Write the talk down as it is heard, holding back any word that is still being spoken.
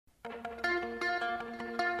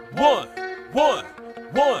one, one,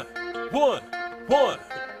 one, one, one, one,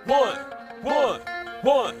 one, one,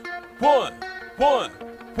 one, one, one,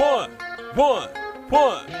 one,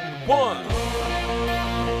 one, one.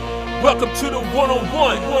 Welcome to the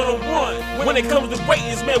one-on-one. When it comes to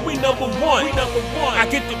ratings, man, we number one. I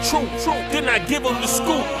get the truth, then I give them the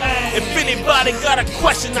scoop. If anybody got a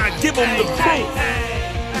question, I give them the proof.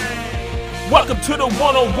 Welcome to the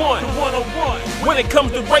one-on-one. When it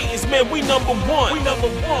comes to ratings, man, we number one.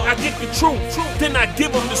 I get the truth, then I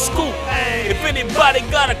give them the scoop. If anybody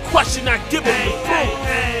got a question, I give them the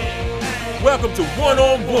proof. Welcome to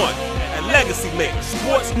One-on-One at Legacy Maker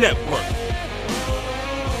Sports Network.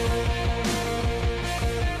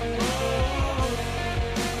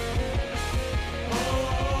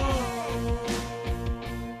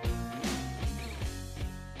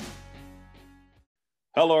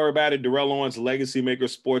 Hello, everybody. Darrell Owens, Legacy Maker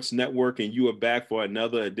Sports Network, and you are back for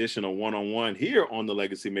another edition of One-on-One here on the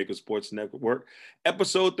Legacy Maker Sports Network,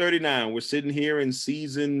 episode 39. We're sitting here in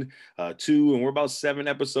season 2, and we're about 7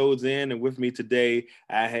 episodes in. And with me today,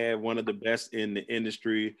 I have one of the best in the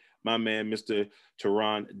industry, my man, Mr.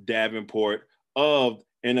 Teron Davenport of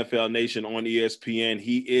NFL Nation on ESPN.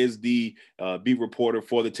 He is the beat reporter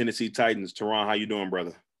for the Tennessee Titans. Teron, how you doing,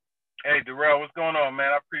 brother? Hey, Darrell, what's going on,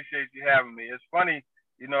 man? I appreciate you having me. It's funny.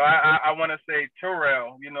 You know, I want to say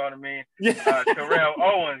Terrell, you know what I mean? Terrell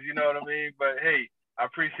Owens, you know what I mean? But, hey, I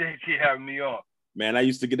appreciate you having me on. Man, I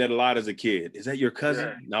used to get that a lot as a kid. Is that your cousin?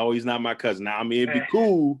 Yeah. No, he's not my cousin. Now, I mean, it'd be Hey.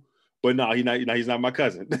 cool, but no, he's not my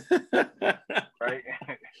cousin. Right?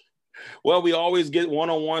 Well, we always get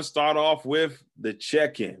one-on-one start off with the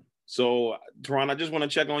check-in. So, Teron, I just want to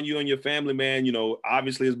check on you and your family, man. You know,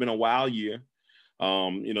 obviously it's been a wild year.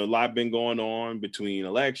 You know, a lot been going on between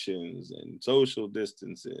elections and social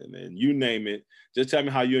distancing and you name it. Just tell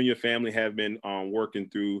me how you and your family have been working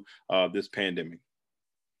through this pandemic.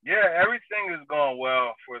 Yeah, everything is going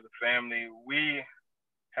well for the family. We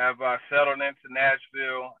have settled into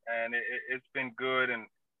Nashville, and it's been good. And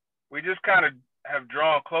we just kind of have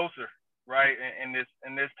drawn closer, right, in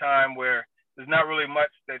this time where there's not really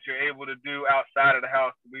much that you're able to do outside of the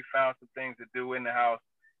house. We found some things to do in the house.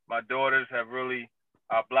 My daughters have really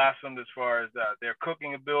blossomed as far as their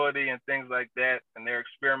cooking ability and things like that, and they're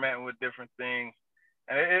experimenting with different things.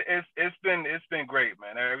 And it's been great,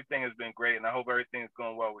 man. Everything has been great, and I hope everything is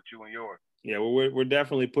going well with you and yours. Yeah, well, we're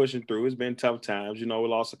definitely pushing through. It's been tough times. You know, we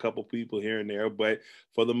lost a couple people here and there, but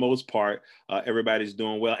for the most part, everybody's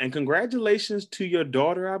doing well. And congratulations to your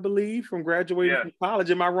daughter, I believe, from graduating from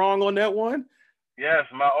college. Am I wrong on that one? Yes,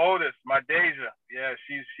 my oldest, my Deja. Yeah,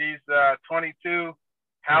 she's 22.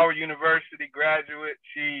 Howard University graduate.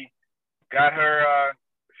 She got her.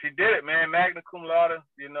 She did it, man. Magna cum laude.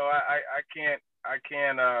 You know, I can't.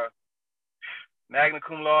 Magna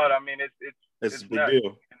cum laude. I mean, it's a big nuts, deal.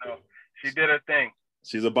 You know, she did her thing.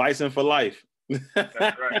 She's a Bison for life. That's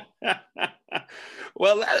right.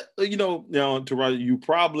 Well, Teron, you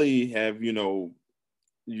probably have,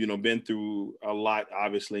 been through a lot,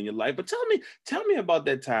 obviously, in your life. But tell me about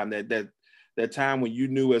that time, that time when you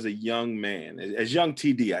knew as a young man, as young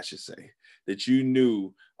TD, I should say, that you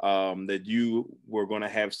knew that you were going to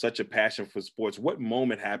have such a passion for sports. What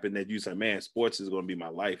moment happened that you said, man, sports is going to be my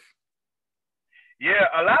life? Yeah,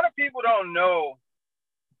 a lot of people don't know,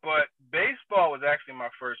 but baseball was actually my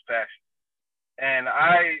first passion. And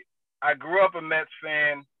I grew up a Mets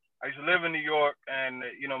fan. I used to live in New York, and,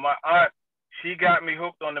 you know, my aunt, she got me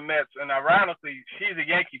hooked on the Mets. And ironically, she's a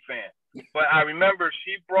Yankee fan. But I remember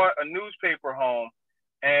she brought a newspaper home,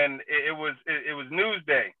 and it was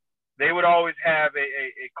Newsday. They would always have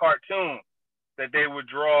a cartoon that they would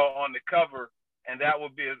draw on the cover, and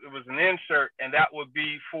it was an insert, and that would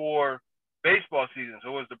be for baseball season. So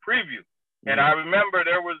it was the preview. And I remember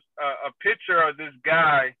there was a picture of this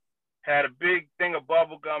guy had a big thing of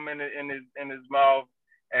bubble gum in his mouth,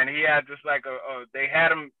 and he had just like they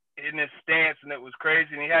had him in his stance, and it was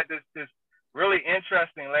crazy. And he had this really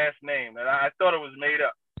interesting last name, and I thought it was made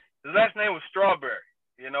up. His last name was Strawberry,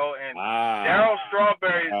 you know, and Darryl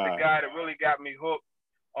Strawberry is the guy that really got me hooked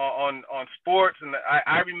on sports. And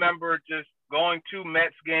I remember just going to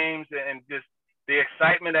Mets games and just the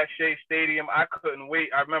excitement at Shea Stadium. I couldn't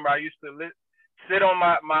wait. I remember I used to sit on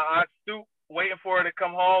my aunt's stoop waiting for her to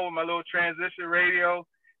come home with my little transistor radio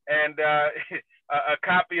and a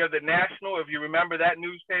copy of the National. If you remember that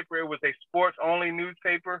newspaper, it was a sports-only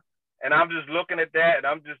newspaper. And I'm just looking at that, and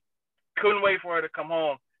I'm just couldn't wait for her to come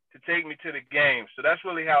home to take me to the game. So that's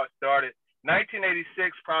really how it started. 1986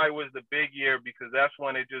 probably was the big year because that's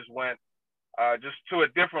when it just went just to a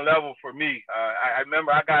different level for me. I remember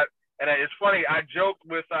and it's funny, I joked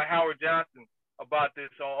with Howard Johnson about this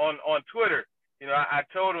on Twitter. I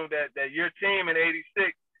told him that your team in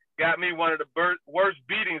 '86 got me one of the worst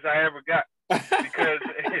beatings I ever got because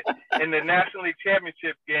in the National League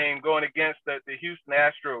Championship game going against the Houston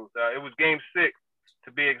Astros, it was Game 6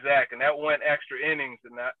 to be exact, and that went extra innings.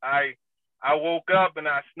 And I woke up and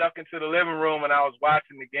I snuck into the living room and I was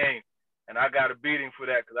watching the game, and I got a beating for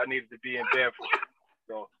that because I needed to be in bed for it.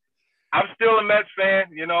 So I'm still a Mets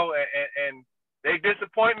fan, and they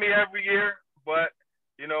disappoint me every year, but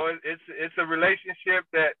it's a relationship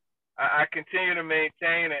that I continue to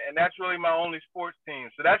maintain, and that's really my only sports team.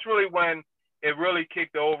 So that's really when it really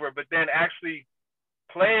kicked over. But then actually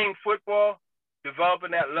playing football,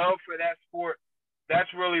 developing that love for that sport,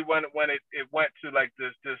 that's really when it went to like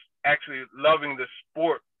this actually loving the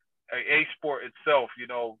sport, a sport itself,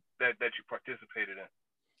 that you participated in.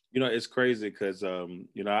 It's crazy because,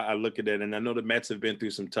 I look at it and I know the Mets have been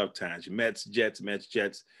through some tough times. Mets, Jets.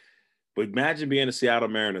 But imagine being a Seattle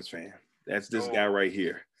Mariners fan. That's this guy right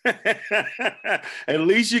here. At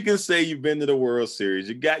least you can say you've been to the World Series.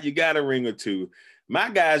 You got a ring or two. My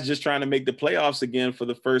guy's just trying to make the playoffs again for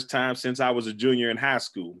the first time since I was a junior in high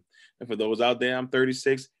school. And for those out there, I'm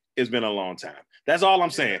 36. It's been a long time. That's all I'm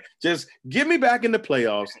saying. Just get me back in the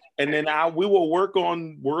playoffs, and then we will work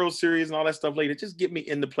on World Series and all that stuff later. Just get me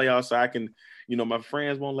in the playoffs so I can, my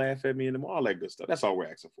friends won't laugh at me anymore, all that good stuff. That's all we're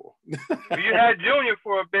asking for. Well, you had Junior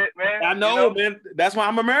for a bit, man. I know, man. That's why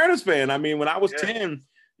I'm a Mariners fan. I mean, when I was 10,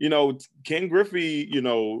 Ken Griffey,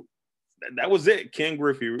 that was it. Ken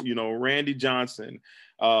Griffey, Randy Johnson,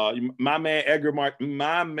 my man Edgar Martinez,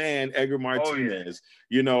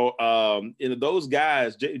 those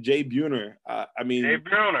guys, Jay Buhner. Jay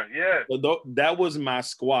Buhner, yeah. That was my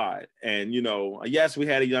squad. And, yes, we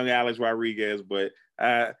had a young Alex Rodriguez, but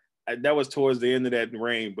that was towards the end of that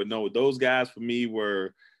reign. But no, those guys for me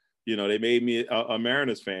were, they made me a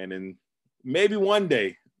Mariners fan. And maybe one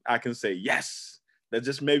day I can say, yes, that's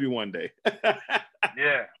just maybe one day.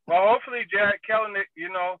 Yeah. Well, hopefully Jarred Kelenic,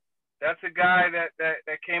 that's a guy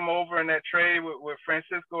that came over in that trade with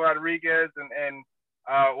Francisco Rodriguez and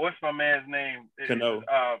what's my man's name? Cano.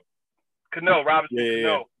 Robinson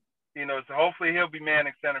Cano. So hopefully he'll be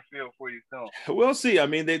manning center field for you soon. We'll see. I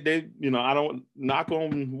mean, they I don't knock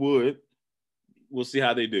on wood. We'll see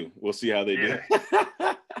how they do. do.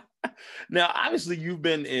 Now, obviously, you've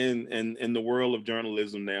been in the world of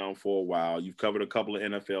journalism now for a while. You've covered a couple of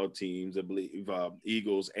NFL teams, I believe,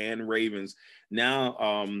 Eagles and Ravens.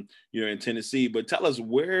 Now, you're in Tennessee. But tell us,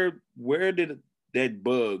 where did that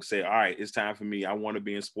bug say, all right, it's time for me. I want to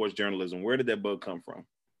be in sports journalism. Where did that bug come from?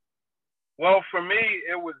 Well, for me,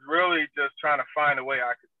 it was really just trying to find a way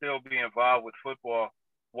I could still be involved with football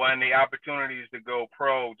when the opportunities to go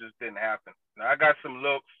pro just didn't happen. Now, I got some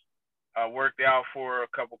looks, worked out for a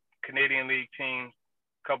couple Canadian League teams,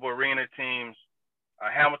 a couple arena teams,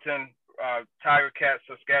 Hamilton, Tiger Cats,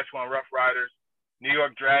 Saskatchewan Roughriders, New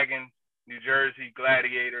York Dragons, New Jersey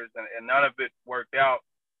Gladiators, and none of it worked out.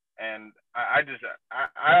 And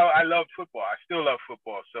I love football. I still love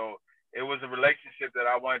football. So it was a relationship that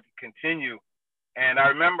I wanted to continue. And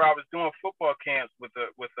I remember I was doing football camps with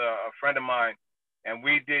a friend of mine, and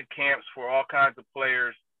we did camps for all kinds of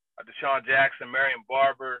players, Deshaun Jackson, Marion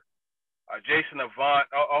Barber, Jason Avant,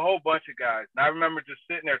 a whole bunch of guys. And I remember just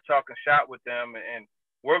sitting there talking shop with them, and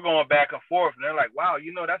we're going back and forth. And they're like, wow,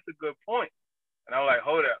 that's a good point. And I'm like,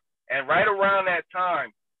 hold up. And right around that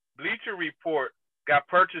time, Bleacher Report got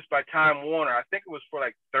purchased by Time Warner. I think it was for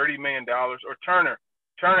like $30 million, or Turner,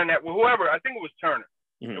 whoever, I think it was Turner.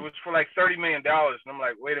 Mm-hmm. It was for like $30 million. And I'm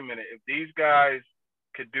like, wait a minute, if these guys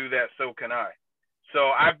could do that, so can I.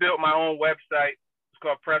 So I built my own website. It's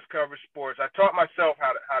called Press Coverage Sports. I taught myself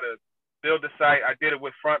how to build the site. I did it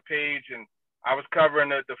with Front Page, and I was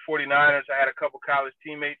covering the 49ers. I had a couple college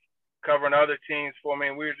teammates covering other teams for me,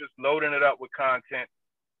 and we were just loading it up with content.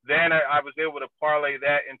 Then I was able to parlay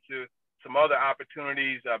that into some other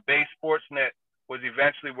opportunities. Bay Sportsnet was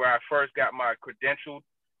eventually where I first got my credentialed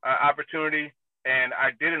opportunity, and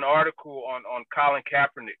I did an article on Colin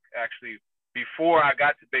Kaepernick, actually, before I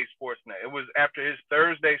got to Bay Sportsnet. It was after his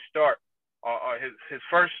Thursday start, his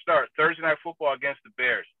first start, Thursday Night Football against the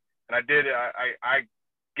Bears. And I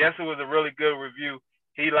guess it was a really good review.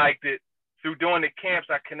 He liked it. Through doing the camps,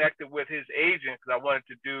 I connected with his agent because I wanted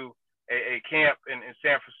to do a camp in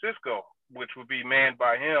San Francisco, which would be manned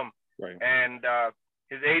by him. Right. And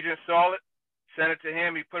his agent saw it, sent it to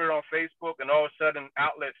him. He put it on Facebook, and all of a sudden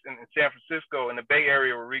outlets in San Francisco and the Bay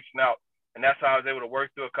Area were reaching out. And that's how I was able to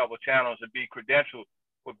work through a couple of channels and be credentialed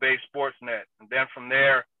with Bay Sportsnet. And then from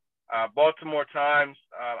there, Baltimore Times,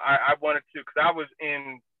 I wanted to, because I was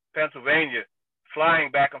in Pennsylvania,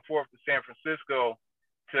 flying back and forth to San Francisco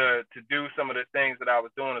to do some of the things that I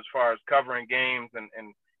was doing as far as covering games and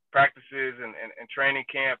practices and training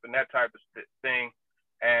camp and that type of thing.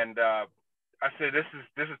 And I said, this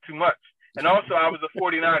is too much. And also, I was a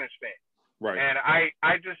 49ers fan. Right. And I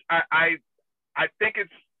think it's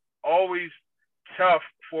always tough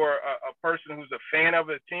for a person who's a fan of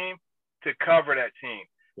a team to cover that team.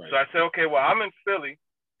 Right. So I said, okay, well, I'm in Philly.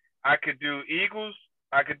 I could do Eagles.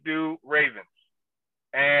 I could do Ravens.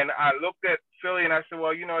 And I looked at Philly and I said,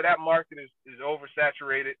 well, that market is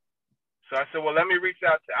oversaturated. So I said, well, I reached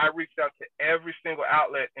out to every single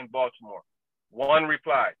outlet in Baltimore. One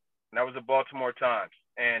replied, and that was the Baltimore Times.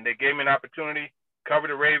 And they gave me an opportunity, cover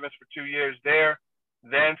the Ravens for 2 years there.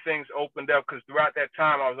 Then things opened up because throughout that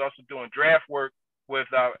time, I was also doing draft work with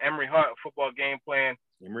Emory Hunt, a football game plan.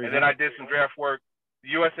 Then I did some draft work.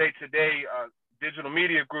 USA Today digital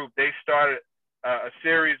media group, they started a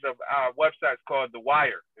series of websites called The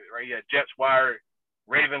Wire, right? You had Jets Wire,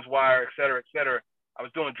 Ravens Wire, et cetera, et cetera. I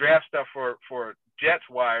was doing draft stuff for Jets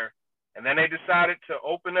Wire, and then they decided to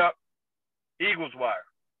open up Eagles Wire.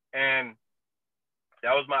 And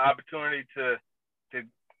that was my opportunity to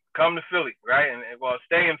come to Philly, right? And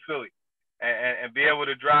stay in Philly and be able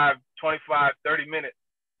to drive 25, 30 minutes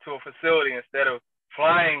to a facility instead of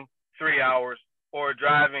flying 3 hours or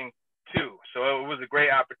driving 2. So it was a great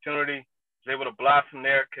opportunity. I was able to blossom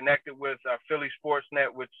there, connected with Philly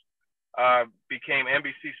Sportsnet, which became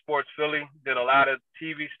NBC Sports Philly, did a lot of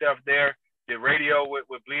TV stuff there, did radio with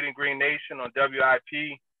Bleeding Green Nation on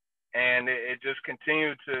WIP, and it just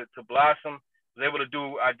continued to blossom.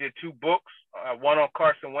 I did 2 books, one on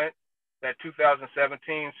Carson Wentz, that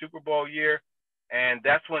 2017 Super Bowl year, and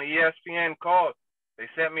that's when ESPN called. They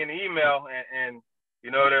sent me an email, and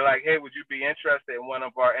they're like, hey, would you be interested in one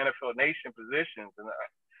of our NFL Nation positions? And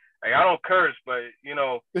I don't curse, but, in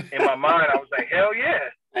my mind, I was like, hell yeah.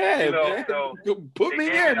 Hey, so put me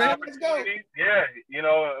in, man. Let's go. Yeah,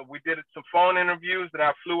 we did some phone interviews, and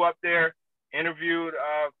I flew up there, interviewed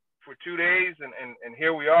for 2 days, and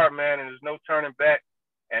here we are, man, and there's no turning back.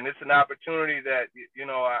 And it's an opportunity that,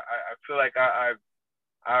 I feel like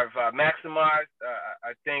I've maximized.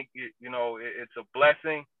 I think, it's a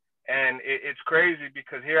blessing. And it's crazy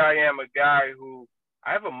because here I am, a guy who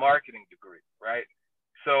I have a marketing degree, right?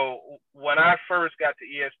 So when I first got to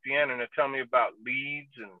ESPN and they're telling me about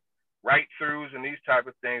leads and write-throughs and these type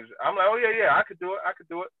of things, I'm like, oh, yeah, I could do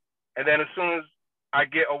it. And then as soon as I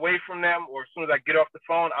get away from them or as soon as I get off the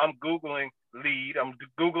phone, I'm Googling lead. I'm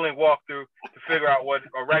Googling walkthrough to figure out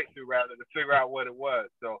or write-through rather, to figure out what it was.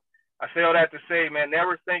 So I say all that to say, man,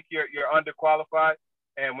 never think you're underqualified.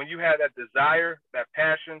 And when you have that desire, that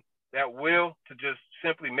passion, that will to just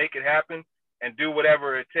simply make it happen and do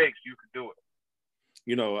whatever it takes, you could do it.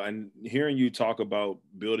 And hearing you talk about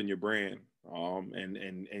building your brand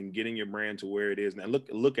and getting your brand to where it is now,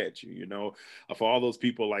 look at you, for all those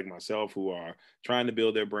people like myself who are trying to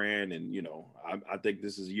build their brand. And, I think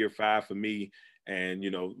this is year 5 for me and,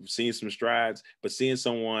 seeing some strides, but seeing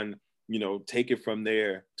someone, take it from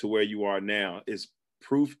there to where you are now is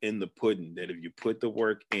proof in the pudding that if you put the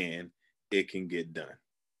work in, it can get done.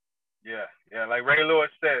 Yeah. Like Ray Lewis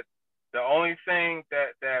said, the only thing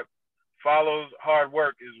that follows hard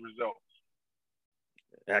work is results.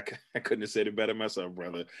 I couldn't have said it better myself,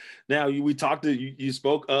 brother. Now, you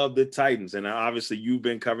spoke of the Titans, and obviously you've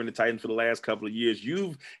been covering the Titans for the last couple of years.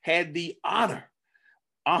 You've had the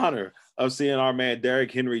honor of seeing our man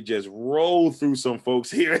Derrick Henry just roll through some folks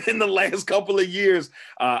here in the last couple of years.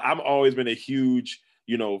 I've always been a huge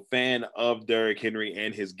fan of Derrick Henry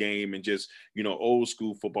and his game and just, old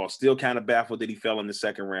school football. Still kind of baffled that he fell in the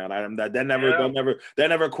second round. That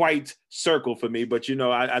never quite circled for me. But,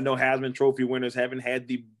 I know Heisman Trophy winners haven't had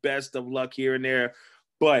the best of luck here and there,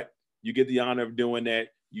 but you get the honor of doing that.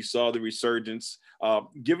 You saw the resurgence.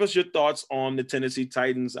 Give us your thoughts on the Tennessee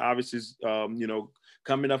Titans. Obviously,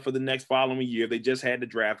 coming up for the next following year. They just had the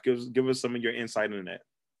draft. Give us some of your insight on that.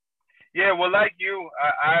 Yeah, well, like you,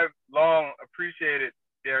 I've long appreciated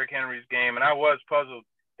Derrick Henry's game, and I was puzzled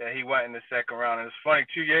that he went in the second round. And it's funny,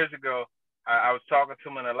 2 years ago, I was talking to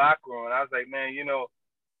him in the locker room, and I was like, man,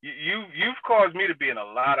 you've caused me to be in a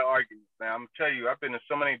lot of arguments, man. I'm telling you, I've been in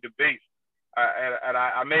so many debates. And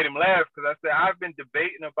I made him laugh because I said, I've been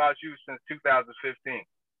debating about you since 2015.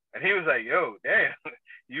 And he was like, yo, damn,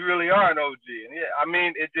 you really are an OG. And yeah, I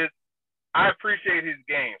mean, I appreciate his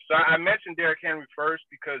game. So I mentioned Derrick Henry first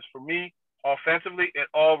because for me, offensively,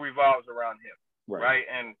 it all revolves around him, right?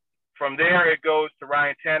 And from there, it goes to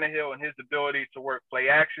Ryan Tannehill and his ability to work play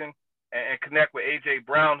action and connect with A.J.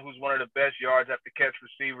 Brown, who's one of the best yards after catch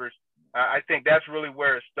receivers. I think that's really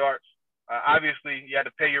where it starts. Obviously, you had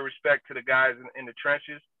to pay your respect to the guys in the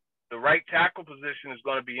trenches. The right tackle position is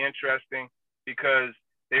going to be interesting because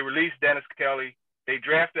they released Dennis Kelly. They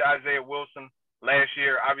drafted Isaiah Wilson last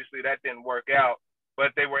year. Obviously, that didn't work out,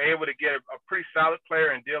 but they were able to get a pretty solid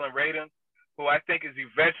player in Dylan Radin, who I think is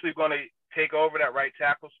eventually going to take over that right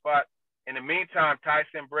tackle spot. In the meantime,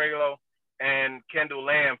 Tyson Braylow and Kendall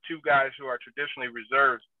Lamb, two guys who are traditionally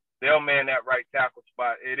reserves, they'll man that right tackle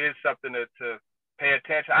spot. It is something to pay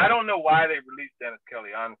attention. I don't know why they released Dennis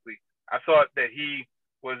Kelly, honestly. I thought that he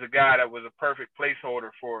was a guy that was a perfect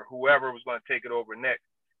placeholder for whoever was going to take it over next.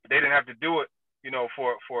 But they didn't have to do it,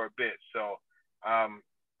 for a bit. So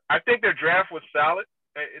I think their draft was solid.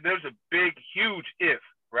 There's a big, huge if,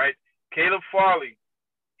 right? Caleb Farley,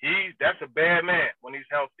 that's a bad man when he's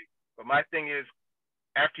healthy. But my thing is,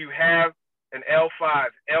 after you have an L5,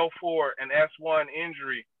 L4, and S1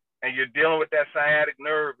 injury, and you're dealing with that sciatic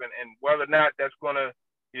nerve and whether or not that's going to,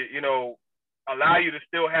 allow you to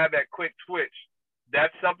still have that quick twitch,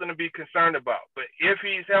 that's something to be concerned about. But if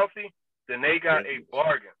he's healthy, then they got a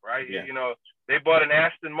bargain, right? Yeah. They bought an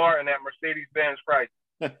Aston Martin at Mercedes-Benz price.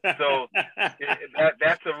 So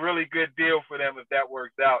that's a really good deal for them if that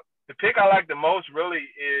works out. The pick I like the most really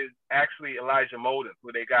is actually Elijah Molden,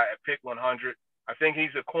 who they got at pick 100. I think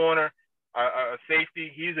he's a corner, a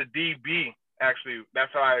safety. He's a DB, actually.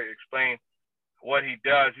 That's how I explain what he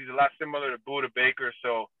does. He's a lot similar to Buda Baker.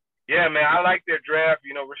 So, yeah, man, I like their draft.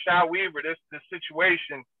 Rashad Weaver, this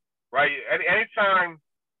situation, right? Anytime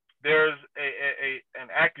there's an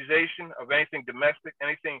accusation of anything domestic,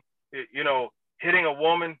 anything, hitting a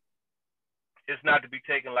woman is not to be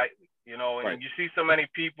taken lightly, and right. You see so many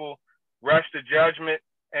people rush to judgment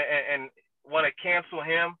and want to cancel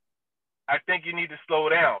him. I think you need to slow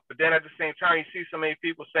down. But then at the same time, you see so many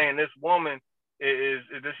people saying this woman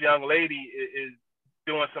this young lady is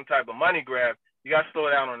doing some type of money grab. You got to slow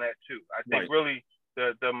down on that too. I think right. Really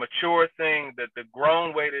the mature thing, the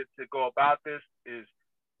grown way to go about this is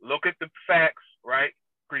look at the facts, right?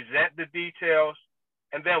 Present the details,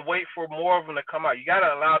 and then wait for more of them to come out. You got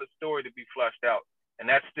to allow the story to be flushed out, and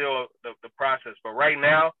that's still the process. But right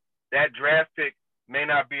now, that draft pick may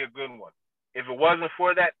not be a good one. If it wasn't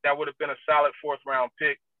for that, that would have been a solid fourth-round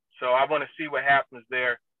pick. So I want to see what happens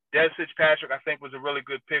there. Des Fitzpatrick, I think, was a really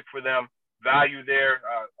good pick for them. Value there,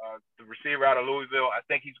 the receiver out of Louisville. I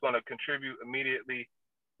think he's going to contribute immediately.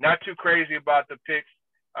 Not too crazy about the picks.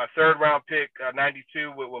 Third-round pick,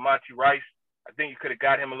 92 with Monty Rice. I think you could have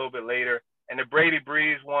got him a little bit later. And the Brady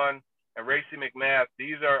Breeze one and Racey McMath,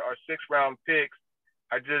 these are six-round picks.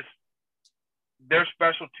 They're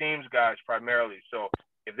special teams guys primarily. So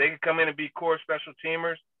if they could come in and be core special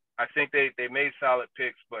teamers, I think they made solid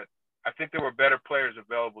picks, but I think there were better players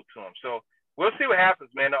available to them. So we'll see what happens,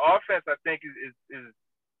 man. The offense, I think,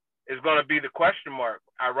 is going to be the question mark,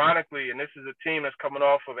 ironically, and this is a team that's coming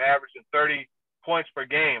off of averaging 30 points per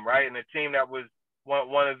game, right? And a team that was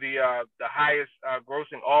one of the highest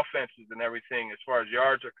grossing offenses and everything as far as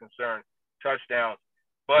yards are concerned, touchdowns.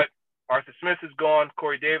 But Arthur Smith is gone,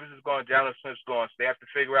 Corey Davis is gone, Jalen Smith's gone. So they have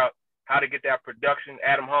to figure out how to get that production.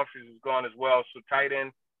 Adam Humphries is gone as well. So tight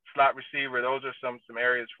end, slot receiver, those are some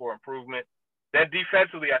areas for improvement. Then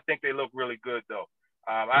defensively, I think they look really good, though.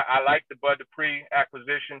 I like the Bud Dupree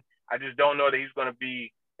acquisition. I just don't know that he's going to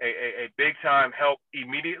be a big-time help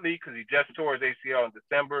immediately because he just tore his ACL in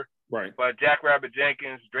December. Right. But Jack Rabbit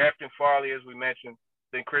Jenkins, drafting Farley, as we mentioned.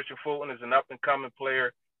 Then Christian Fulton is an up-and-coming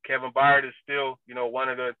player. Kevin Byard is still, one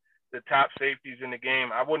of the top safeties in the game.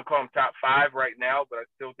 I wouldn't call him top 5 right now, but I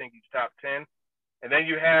still think he's top 10. And then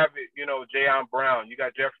you have, Jayon Brown. You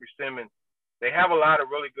got Jeffrey Simmons. They have a lot of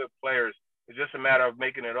really good players. It's just a matter of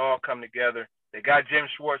making it all come together. They got Jim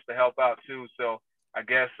Schwartz to help out too, so I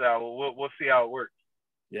guess we'll see how it works.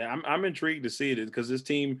 Yeah, I'm intrigued to see it because this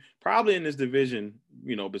team probably in this division,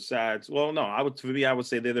 besides, I would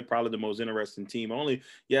say they're probably the most interesting team. Only,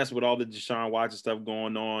 yes, with all the Deshaun Watson stuff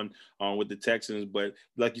going on with the Texans, but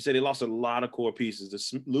like you said, they lost a lot of core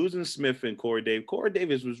pieces. Losing Smith and Corey Davis. Corey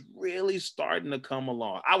Davis was really starting to come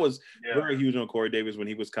along. I was very huge on Corey Davis when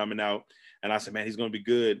he was coming out, and I said, man, he's going to be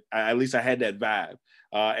good. At least I had that vibe.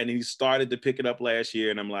 And he started to pick it up last year,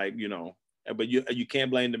 and I'm like, but you can't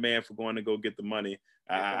blame the man for going to go get the money.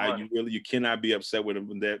 You cannot be upset with him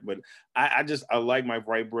from that. But I like Mike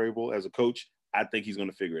Vrabel as a coach. I think he's going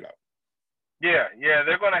to figure it out. Yeah,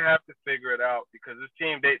 they're going to have to figure it out because this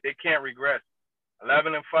team they can't regress.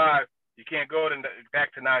 11-5, you can't go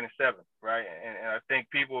back to 9-7, right? And I think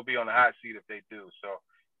people will be on the hot seat if they do. So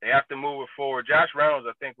they have to move it forward. Josh Reynolds,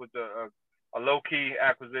 I think, was a low-key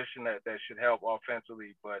acquisition that should help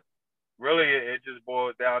offensively, but really it just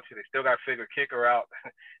boils down to they still got to figure kicker out.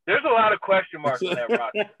 There's a lot of question marks on that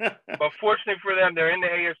roster. But fortunately for them, they're in the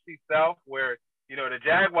AFC South where, the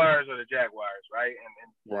Jaguars are the Jaguars, right?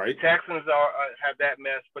 And Right. the Texans have that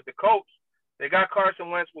mess, but the Colts, they got Carson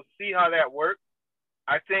Wentz. We'll see how that works.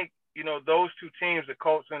 I think those two teams, the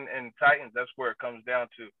Colts and Titans, that's where it comes down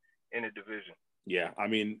to in the division. Yeah, I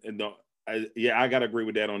mean, I got to agree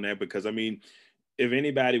with that on that because, I mean, if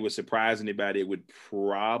anybody would surprise anybody, it would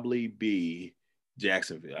probably be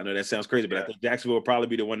Jacksonville. I know that sounds crazy, but I think Jacksonville will probably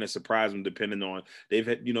be the one that surprised them, depending on they've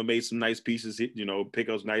had, made some nice pieces, pick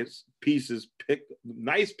those nice pieces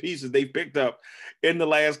they've picked up in the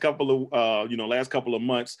last couple of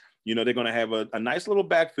months. They're going to have a nice little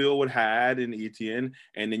backfield with Hyde and Etienne,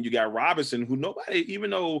 and then you got Robinson, who nobody,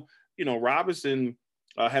 even though Robinson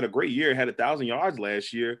had a great year, had 1,000 yards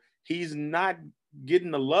last year, he's not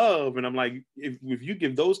getting the love. And I'm like, if you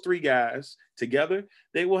give those three guys together,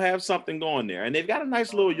 they will have something going there. And they've got a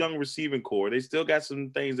nice little young receiving core. They still got some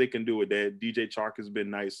things they can do with that. DJ Chark has been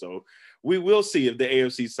nice. So we will see if the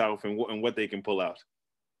AFC South and what they can pull out.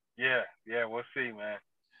 Yeah, we'll see, man.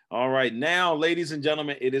 All right, now, ladies and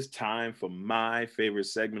gentlemen, it is time for my favorite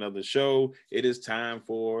segment of the show. It is time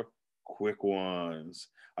for Quick Ones.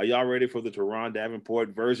 Are y'all ready for the Teron Davenport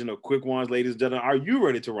version of Quick Ones, ladies and gentlemen? Are you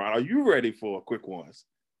ready, Teron? Are you ready for Quick Ones?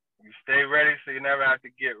 You stay ready so you never have to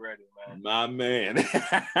get ready, man. My man.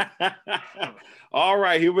 All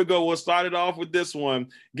right, here we go. We'll start it off with this one.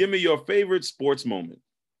 Give me your favorite sports moment.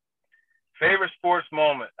 Favorite sports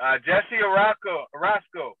moment. Jesse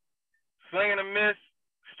Orosco, swinging a miss,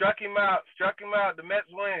 struck him out. The Mets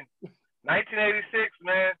win. 1986,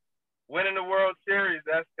 man, winning the World Series.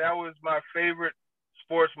 That was my favorite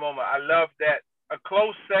sports moment. I love that. A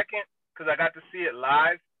close second, because I got to see it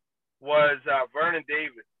live, was Vernon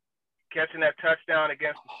Davis catching that touchdown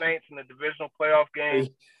against the Saints in the divisional playoff game,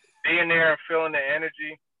 being there and feeling the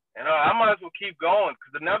energy. And I might as well keep going,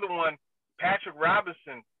 because another one, Patrick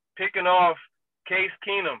Robinson picking off Case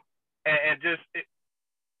Keenum, and just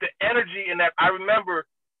the energy in that. I remember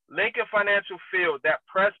Lincoln Financial Field, that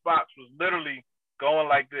press box was literally going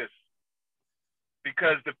like this,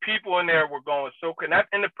 because the people in there were going so good. Not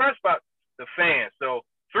in the press box, the fans. So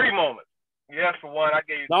 3 moments. You asked for one, I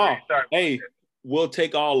gave you 3. Sorry. Hey, we'll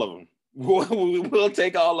take all of them. We'll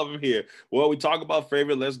take all of them here. Well, we talk about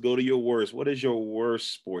favorite. Let's go to your worst. What is your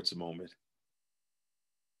worst sports moment?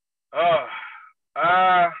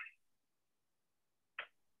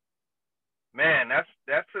 Man,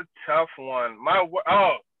 that's a tough one.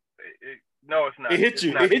 No, it's not. It hit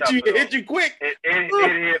you. It hit you quick. It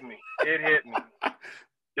hit me.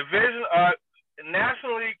 Division,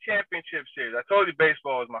 National League Championship Series. I told you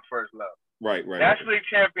baseball was my first love. Right. National League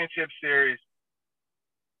Championship Series.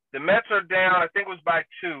 The Mets are down. I think it was by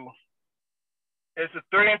 2. It's a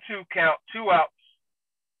 3-2 count, 2 outs.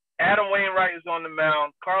 Adam Wainwright is on the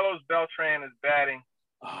mound. Carlos Beltran is batting,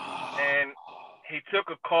 and he took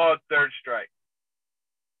a called third strike.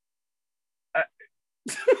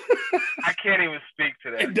 I can't even speak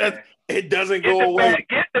to that. It doesn't go away.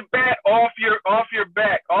 Get the bat off your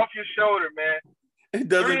back, off your shoulder, man. It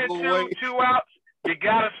doesn't go away. 2 outs. You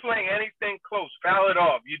gotta swing anything close. Foul it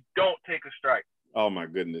off. You don't take a strike. Oh my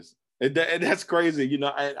goodness, that's crazy.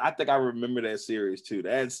 I think I remember that series too.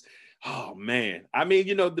 Oh man. I mean,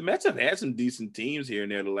 the Mets have had some decent teams here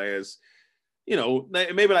and there the last.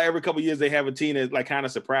 Maybe like every couple of years they have a team that like kind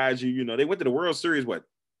of surprise you. They went to the World Series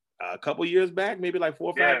a couple years back, maybe like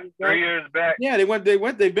 4 or 5 years back. 3 years back. Yeah,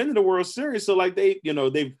 they've been to the World Series. So like they've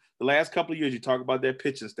the last couple of years, you talk about their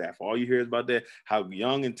pitching staff. All you hear is about how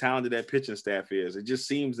young and talented that pitching staff is. It just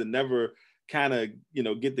seems to never kind of,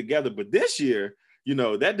 get together. But this year,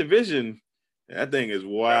 that division, that thing is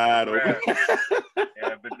wide open.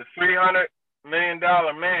 Yeah, but the $300 million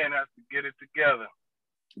man has to get it together.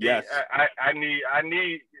 Yes. I need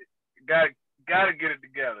gotta get it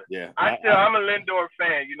together. Yeah. I'm a Lindor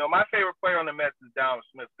fan. My favorite player on the Mets is Dom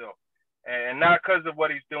Smith, though. And not because of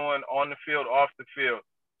what he's doing on the field, off the field.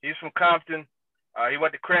 He's from Compton. He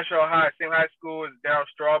went to Crenshaw High, same high school as Darryl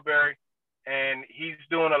Strawberry. And he's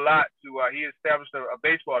doing a lot to he established a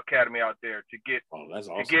baseball academy out there to get that's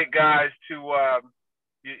awesome. to get guys to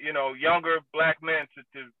younger black men to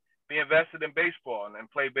be invested in baseball and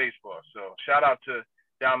play baseball. So shout out to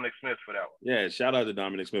Dominic Smith for that one. Yeah, shout out to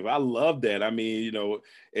Dominic Smith. I love that. I mean,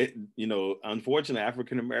 unfortunately,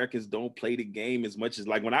 African Americans don't play the game as much as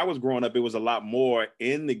like when I was growing up, it was a lot more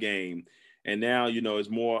in the game. And now, it's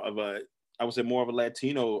more of a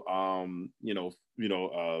Latino,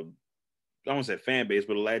 I won't say fan base,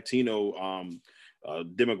 but a Latino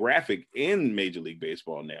demographic in Major League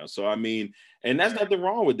Baseball now. So, I mean, and that's nothing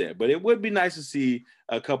wrong with that, but it would be nice to see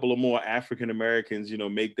a couple of more African Americans,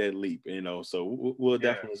 make that leap, so we'll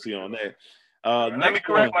definitely see on that. Let me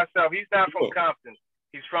correct myself. He's not from Compton.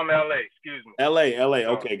 He's from LA, excuse me. LA.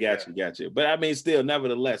 Okay, gotcha. But I mean, still,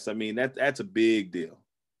 nevertheless, I mean, that's a big deal.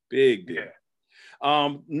 Big deal.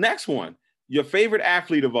 Yeah. Next one, your favorite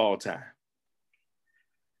athlete of all time.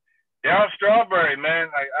 Darryl Strawberry, man.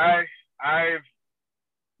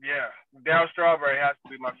 Darryl Strawberry has to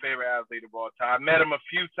be my favorite athlete of all time. I met him a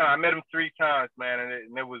few times. I met him 3 times, man,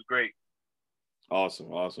 and it was great.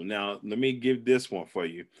 Awesome. Now, let me give this one for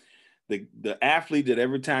you. The athlete that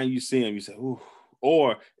every time you see him, you say, ooh,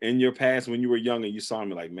 or in your past when you were young and you saw him,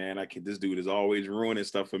 you're like, man, this dude is always ruining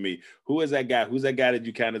stuff for me. Who is that guy? Who's that guy that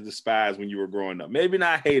you kind of despise when you were growing up? Maybe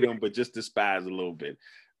not hate him, but just despise a little bit.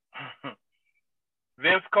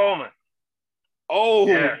 Vince Coleman. Oh,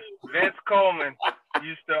 yeah, Vince Coleman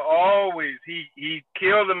used to always he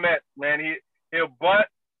killed the Mets, man. He'll bunt,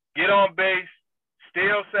 get on base,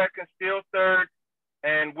 steal second, steal third,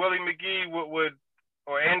 and Willie McGee would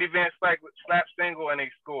or Andy Van Slyke would slap single and he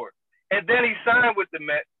scored. And then he signed with the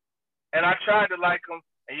Mets, and I tried to like him,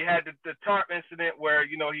 and you had the tarp incident where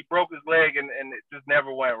he broke his leg and it just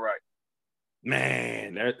never went right.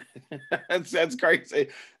 Man, that's crazy.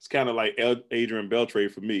 It's kind of like Adrian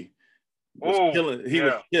Beltre for me.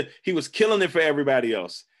 He was killing it for everybody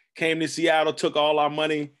else. Came to Seattle, took all our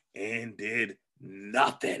money, and did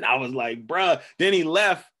nothing. I was like, bruh. Then he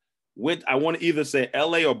left. I want to either say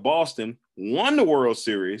LA or Boston, won the World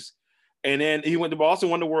Series, and then he went to Boston,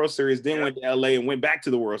 won the World Series, then went to LA and went back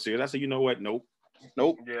to the World Series. I said, you know what? Nope.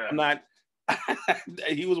 Yeah. I'm not.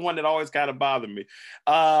 He was one that always kind of bothered me.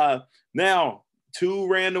 Now, 2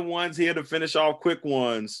 random ones here to finish off, quick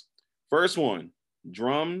ones. First one,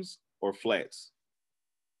 drums or flats?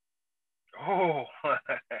 Oh,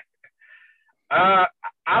 I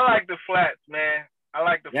like the flats, man. I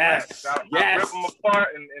like the flats. I rip them apart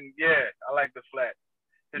and I like the flats.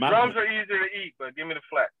 The drums are easier to eat, but give me the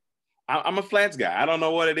flats. I'm a flats guy. I don't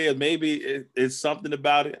know what it is. Maybe it's something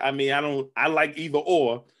about it. I mean, I like either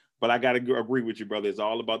or, but I got to agree with you, brother. It's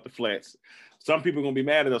all about the flats. Some people are going to be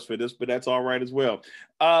mad at us for this, but that's all right as well.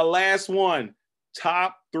 Last one,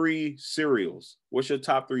 top 3 cereals. What's your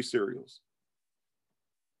top 3 cereals?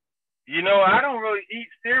 I don't really eat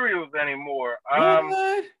cereals anymore.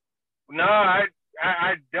 What? No, I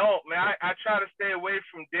don't, man. I try to stay away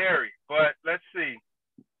from dairy, but let's see.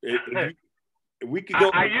 We could go.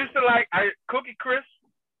 I used to like Cookie Crisp.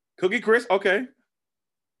 Cookie Crisp, okay.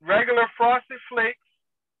 Regular Frosted Flakes.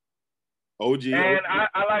 OG. And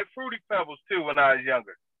I like Fruity Pebbles too when I was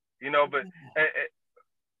younger. But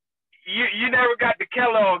you never got the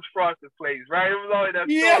Kellogg's Frosted Flakes, right? It was always that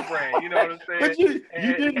store brand. You know what I'm saying? But you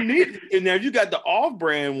didn't need it. And now you got the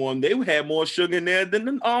off-brand one. They had more sugar in there than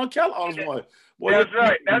the Kellogg's one. Boy, that's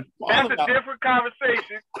right. That's a different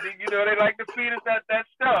conversation. They like to feed us that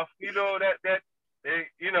stuff.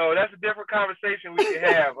 That's a different conversation we could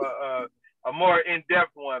have, a more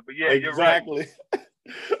in-depth one. But yeah, exactly. You're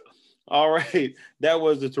right. All right. That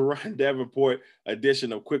was the Teron Davenport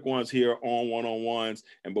edition of Quick Ones here on One-on-Ones.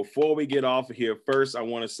 And before we get off of here, first, I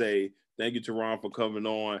want to say thank you, Teron, for coming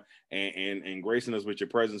on and gracing us with your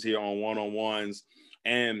presence here on One-on-Ones.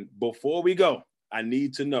 And before we go, I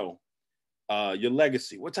need to know your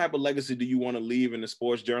legacy. What type of legacy do you want to leave in the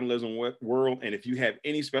sports journalism world? And if you have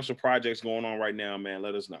any special projects going on right now, man,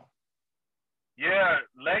 let us know. Yeah,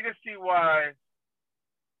 legacy-wise,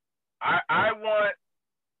 I want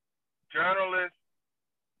journalists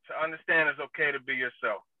to understand it's okay to be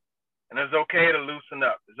yourself. And it's okay to loosen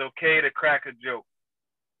up. It's okay to crack a joke.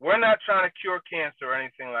 We're not trying to cure cancer or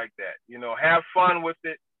anything like that. Have fun with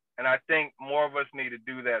it. And I think more of us need to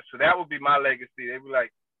do that. So that would be my legacy. They'd be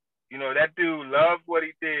like, that dude loved what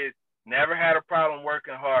he did, never had a problem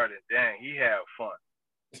working hard, and dang, he had fun.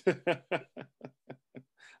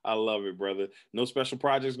 I love it, brother. No special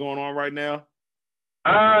projects going on right now?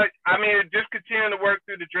 Just continuing to work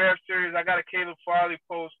through the draft series. I got a Caleb Farley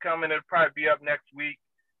post coming. It'll probably be up next week.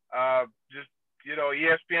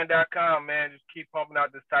 ESPN.com, man. Just keep pumping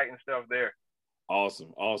out this Titan stuff there.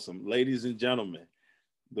 Awesome. Ladies and gentlemen,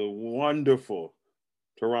 the wonderful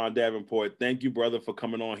Teron Davenport. Thank you, brother, for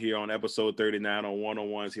coming on here on episode 39 on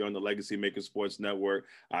One-on-Ones here on the Legacy Maker Sports Network.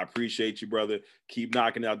 I appreciate you, brother. Keep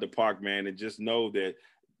knocking out the park, man. And just know that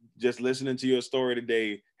just listening to your story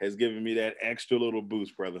today has given me that extra little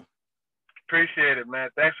boost, brother. Appreciate it, man.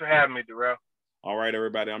 Thanks for having me, Darrell. All right,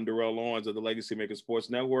 everybody. I'm Darrell Lawrence of the Legacy Maker Sports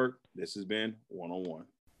Network. This has been One-on-One.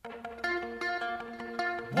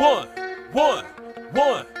 One.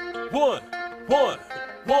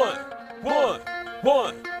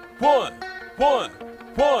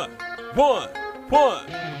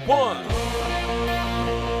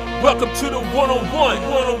 Welcome to the one-on-one.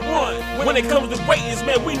 When it comes to ratings,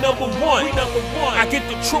 man, we number one. I get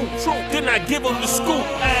the truth, then I give them the scoop.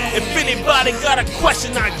 If anybody got a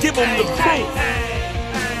question, I give them the proof.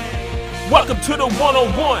 Welcome to the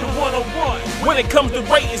one-on-one. When it comes to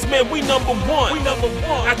ratings, man, we number one.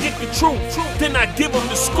 I get the truth, then I give them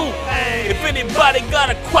the scoop. If anybody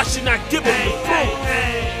got a question, I give them the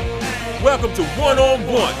proof. Welcome to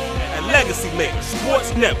One-on-One at Legacy Maker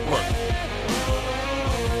Sports Network.